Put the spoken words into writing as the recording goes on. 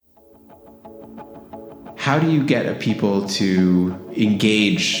How do you get a people to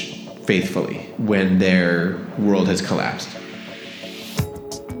engage faithfully when their world has collapsed?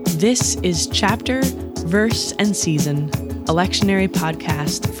 This is Chapter, Verse, and Season, a lectionary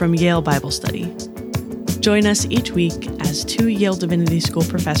podcast from Yale Bible Study. Join us each week as two Yale Divinity School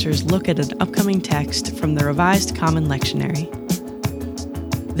professors look at an upcoming text from the Revised Common Lectionary.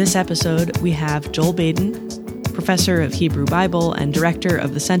 This episode, we have Joel Baden, professor of Hebrew Bible and director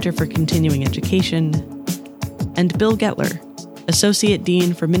of the Center for Continuing Education, and Bill Gettler, associate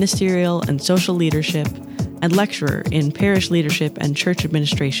dean for ministerial and social leadership and lecturer in parish leadership and church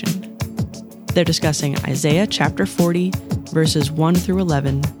administration. They're discussing Isaiah chapter 40, verses 1 through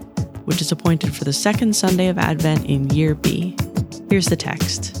 11, which is appointed for the second Sunday of Advent in Year B. Here's the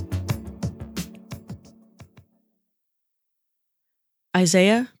text.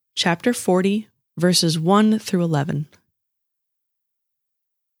 Isaiah chapter 40, verses 1 through 11.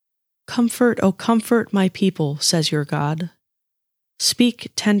 Comfort, O comfort my people, says your God. Speak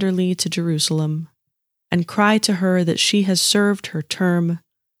tenderly to Jerusalem, and cry to her that she has served her term,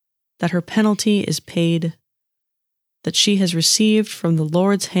 that her penalty is paid, that she has received from the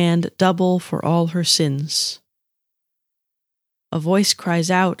Lord's hand double for all her sins. A voice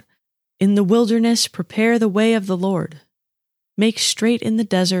cries out, "In the wilderness prepare the way of the Lord. Make straight in the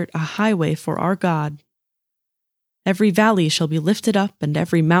desert a highway for our God. Every valley shall be lifted up, and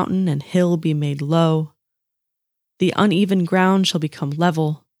every mountain and hill be made low. The uneven ground shall become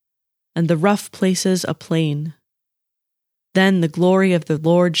level, and the rough places a plain. Then the glory of the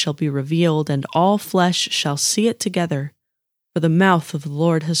Lord shall be revealed, and all flesh shall see it together, for the mouth of the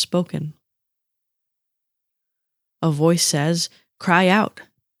Lord has spoken." A voice says, "Cry out."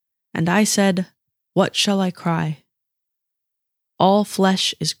 And I said, "What shall I cry?" All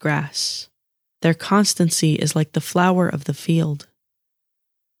flesh is grass. Their constancy is like the flower of the field.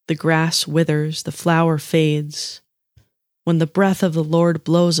 The grass withers, the flower fades. When the breath of the Lord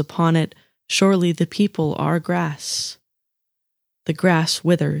blows upon it, surely the people are grass. The grass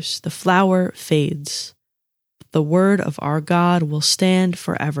withers, the flower fades. The word of our God will stand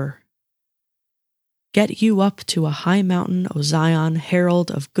forever. Get you up to a high mountain, O Zion,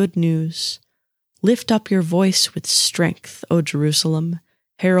 herald of good news. Lift up your voice with strength, O Jerusalem,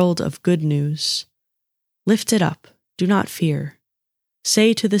 herald of good news. Lift it up, do not fear.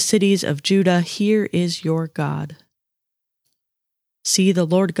 Say to the cities of Judah, "Here is your God." See, the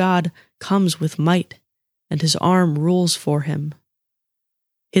Lord God comes with might, and his arm rules for him.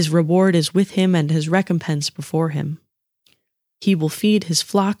 His reward is with him, and his recompense before him. He will feed his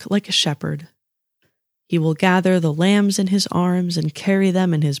flock like a shepherd. He will gather the lambs in his arms and carry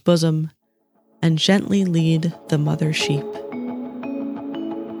them in his bosom, and gently lead the mother sheep.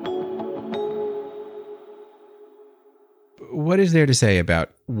 What is there to say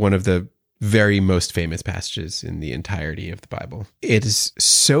about one of the very most famous passages in the entirety of the Bible? It is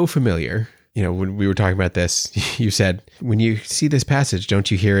so familiar. You know, when we were talking about this, you said, when you see this passage,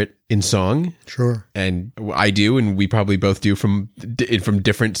 don't you hear it in song? Sure. And I do, and we probably both do from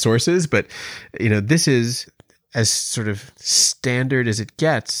different sources. But, you know, this is as sort of standard as it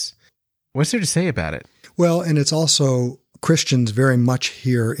gets. What's there to say about it? Well, and it's also Christians very much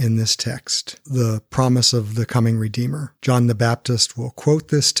hear in this text the promise of the coming Redeemer. John the Baptist will quote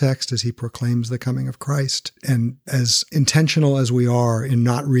this text as he proclaims the coming of Christ. And as intentional as we are in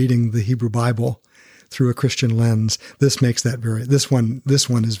not reading the Hebrew Bible through a Christian lens, this makes that this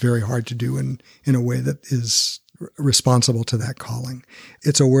one is very hard to do in a way that is responsible to that calling.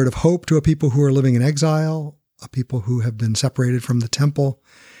 It's a word of hope to a people who are living in exile, a people who have been separated from the temple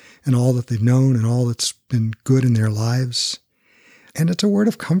and all that they've known and all that's been good in their lives. And it's a word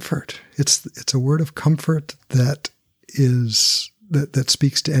of comfort. It's a word of comfort that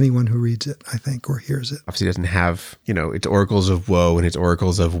speaks to anyone who reads it, I think, or hears it. Obviously, it doesn't have, its oracles of woe and its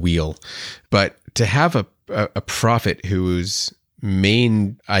oracles of weal. But to have a prophet whose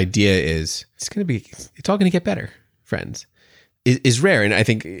main idea is it's all going to get better, friends, is rare. And I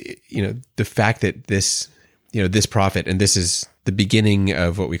think, the fact that this prophet, and this is the beginning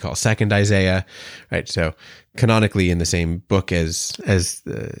of what we call Second Isaiah, right? So canonically in the same book as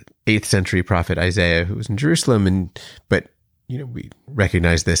the 8th century prophet Isaiah, who was in Jerusalem, but we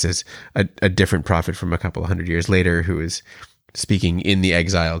recognize this as a different prophet from a couple of hundred years later, who is speaking in the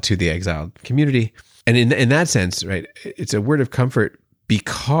exile to the exiled community. And in that sense, right, it's a word of comfort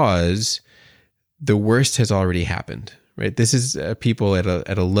because the worst has already happened. Right. This is people at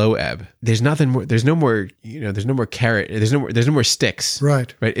a low ebb. There's nothing more. There's no more. There's no more carrot. There's no more sticks.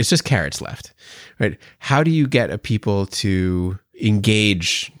 Right. Right. It's just carrots left. Right. How do you get a people to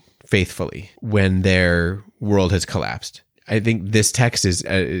engage faithfully when their world has collapsed? I think this text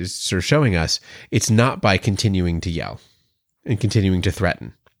is sort of showing us it's not by continuing to yell and continuing to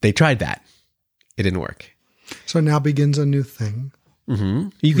threaten. They tried that. It didn't work. So now begins a new thing. Mm-hmm.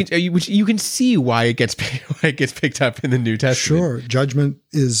 You can see why it gets picked up in the New Testament. Sure. Judgment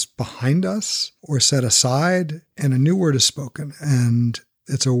is behind us or set aside, and a new word is spoken. And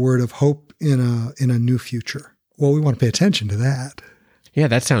it's a word of hope in a new future. Well, we want to pay attention to that. Yeah,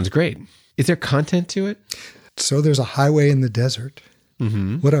 that sounds great. Is there content to it? So there's a highway in the desert.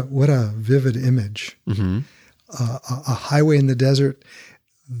 Mm-hmm. What a vivid image. Mm-hmm. A highway in the desert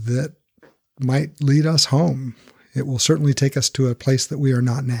that might lead us home. It will certainly take us to a place that we are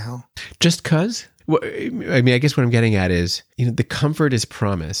not now. Just because? Well, I mean, I guess what I'm getting at is, the comfort is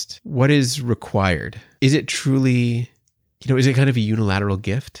promised. What is required? Is it truly, is it kind of a unilateral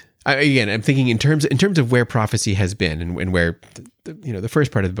gift? Again, I'm thinking in terms of where prophecy has been and where the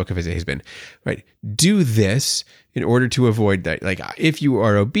first part of the book of Isaiah has been, right? Do this in order to avoid that. Like, if you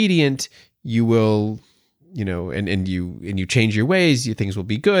are obedient, you will, and you change your ways, things will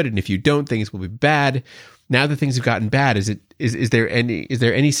be good. And if you don't, things will be bad. Now that things have gotten bad, is there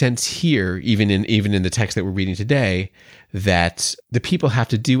any sense here, even in the text that we're reading today, that the people have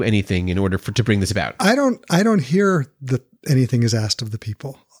to do anything in order to bring this about? I don't hear that anything is asked of the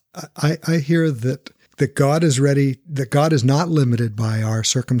people. I hear that God is ready, that God is not limited by our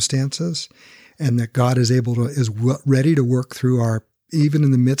circumstances, and that God is ready to work through even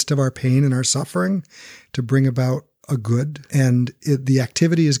in the midst of our pain and our suffering, to bring about a good. And the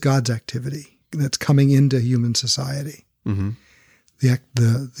activity is God's activity that's coming into human society. Mm-hmm.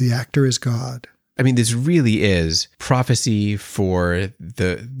 The actor is God. I mean, this really is prophecy for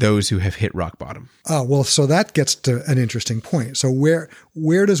those who have hit rock bottom. Oh, well, so that gets to an interesting point. So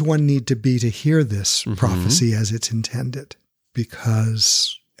where does one need to be to hear this prophecy as it's intended?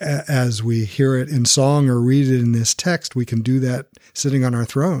 Because as we hear it in song or read it in this text, we can do that sitting on our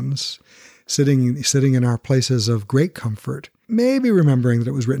thrones, sitting in our places of great comfort, maybe remembering that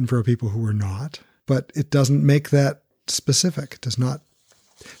it was written for a people who were not, but it doesn't make that specific. It does not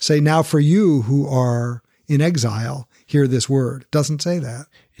say, now for you who are in exile, hear this word. It doesn't say that.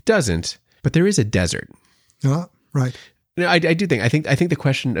 It doesn't, but there is a desert. Right. No, I do think. I think the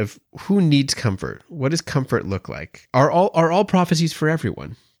question of who needs comfort, what does comfort look like? Are all prophecies for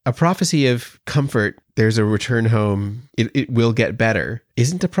everyone? A prophecy of comfort, there's a return home, it will get better,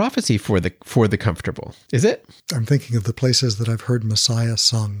 isn't a prophecy for the comfortable, is it? I'm thinking of the places that I've heard Messiah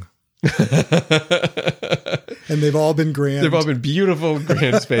sung. And they've all been grand. They've all been beautiful,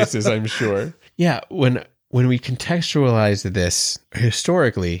 grand spaces, I'm sure. Yeah, when we contextualize this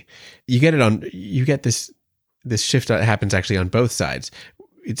historically, you get this shift that happens actually on both sides.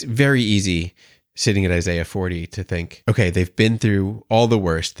 It's very easy sitting at Isaiah 40 to think, okay, they've been through all the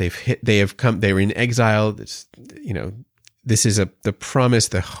worst. They were in exile. This is the promise,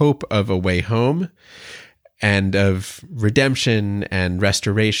 the hope of a way home and of redemption and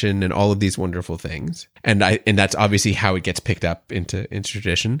restoration and all of these wonderful things. And that's obviously how it gets picked up into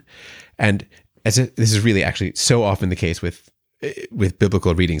tradition. And this is really actually so often the case with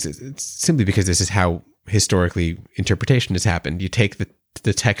biblical readings. It's simply because this is how historically interpretation has happened. You take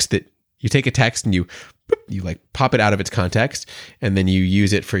the text you take a text and you like pop it out of its context and then you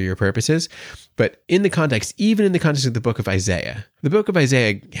use it for your purposes. But in the context, even in the context of the book of Isaiah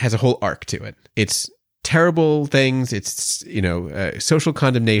has a whole arc to it. It's terrible things. It's, social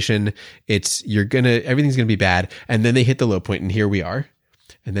condemnation. It's everything's going to be bad. And then they hit the low point and here we are.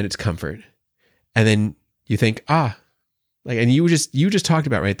 And then it's comfort. And then you think, and you just talked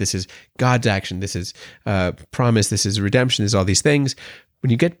about, right? This is God's action. This is promise. This is redemption. There's all these things.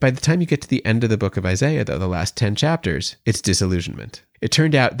 By the time you get to the end of the book of Isaiah, though, the last 10 chapters, it's disillusionment. It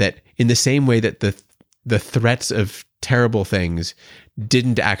turned out that in the same way that the threats of terrible things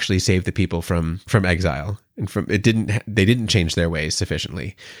didn't actually save the people from exile, and they didn't change their ways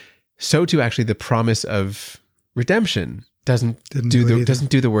sufficiently. So too, actually, the promise of redemption doesn't do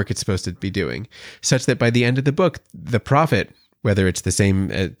the work it's supposed to be doing, such that by the end of the book, the prophet, whether it's the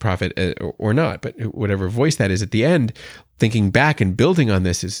same prophet or not, but whatever voice that is at the end, thinking back and building on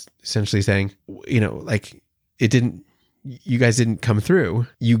this, is essentially saying, you guys didn't come through.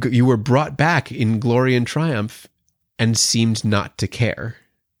 You were brought back in glory and triumph and seemed not to care.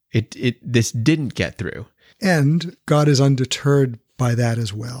 This didn't get through. And God is undeterred by that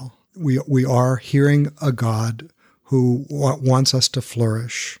as well. We are hearing a God who wants us to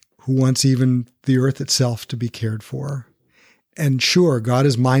flourish, who wants even the earth itself to be cared for. And sure, God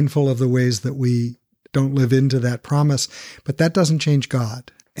is mindful of the ways that we don't live into that promise, but that doesn't change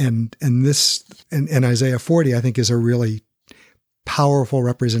God. And Isaiah 40, I think, is a really powerful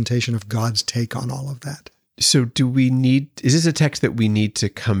representation of God's take on all of that. So is this a text that we need to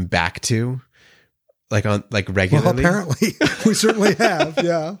come back to? Like regularly? Well, apparently we certainly have.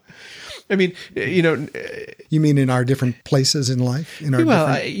 Yeah. I mean, you mean in our different places in life?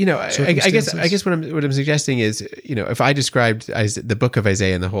 I guess what I'm suggesting is, if I described the book of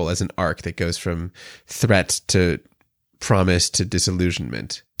Isaiah in the whole as an arc that goes from threat to promise to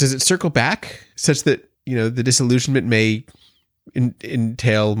disillusionment, does it circle back such that, the disillusionment may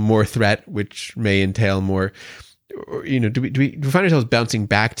entail more threat, which may entail more, or, do we find ourselves bouncing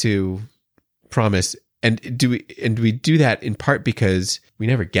back to promise? And do we do that in part because we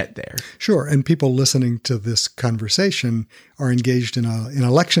never get there? Sure. And people listening to this conversation are engaged in a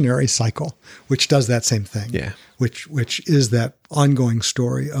lectionary cycle, which does that same thing. Yeah. Which is that ongoing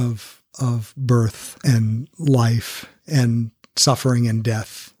story of birth and life and suffering and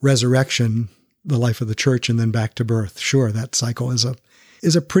death, resurrection, the life of the church, and then back to birth. Sure, that cycle is a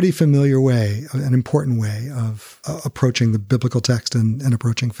pretty familiar way, an important way of approaching the biblical text and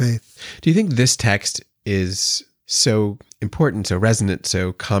approaching faith. Do you think this text is so important, so resonant,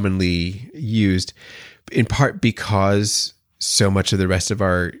 so commonly used, in part because so much of the rest of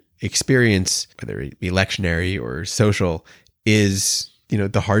our experience, whether it be lectionary or social, is,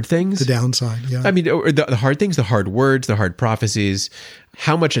 the hard things? The downside, yeah. I mean, or the hard things, the hard words, the hard prophecies.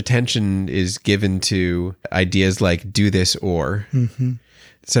 How much attention is given to ideas like do this or,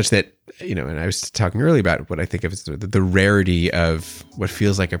 such that, and I was talking earlier about what I think of as the rarity of what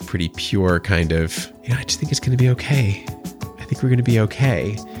feels like a pretty pure kind of, I just think it's going to be okay. I think we're going to be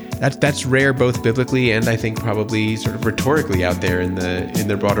okay. That's rare both biblically and I think probably sort of rhetorically out there in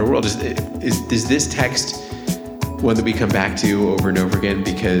the broader world. Is this text one that we come back to over and over again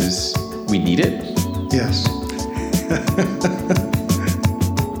because we need it? Yes.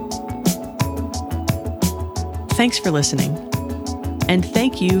 Thanks for listening. And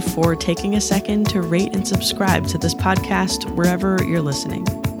thank you for taking a second to rate and subscribe to this podcast wherever you're listening.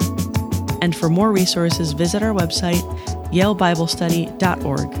 And for more resources, visit our website,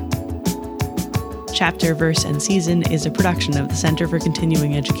 yalebiblestudy.org. Chapter, Verse, and Season is a production of the Center for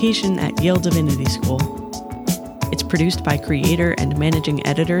Continuing Education at Yale Divinity School. It's produced by creator and managing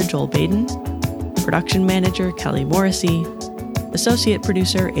editor Joel Baden, production manager Kelly Morrissey, associate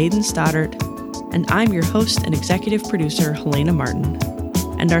producer Aidan Stoddard, and I'm your host and executive producer, Helena Martin.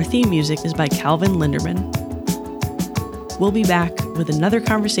 And our theme music is by Calvin Linderman. We'll be back with another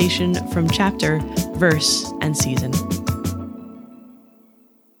conversation from Chapter, Verse, and Season.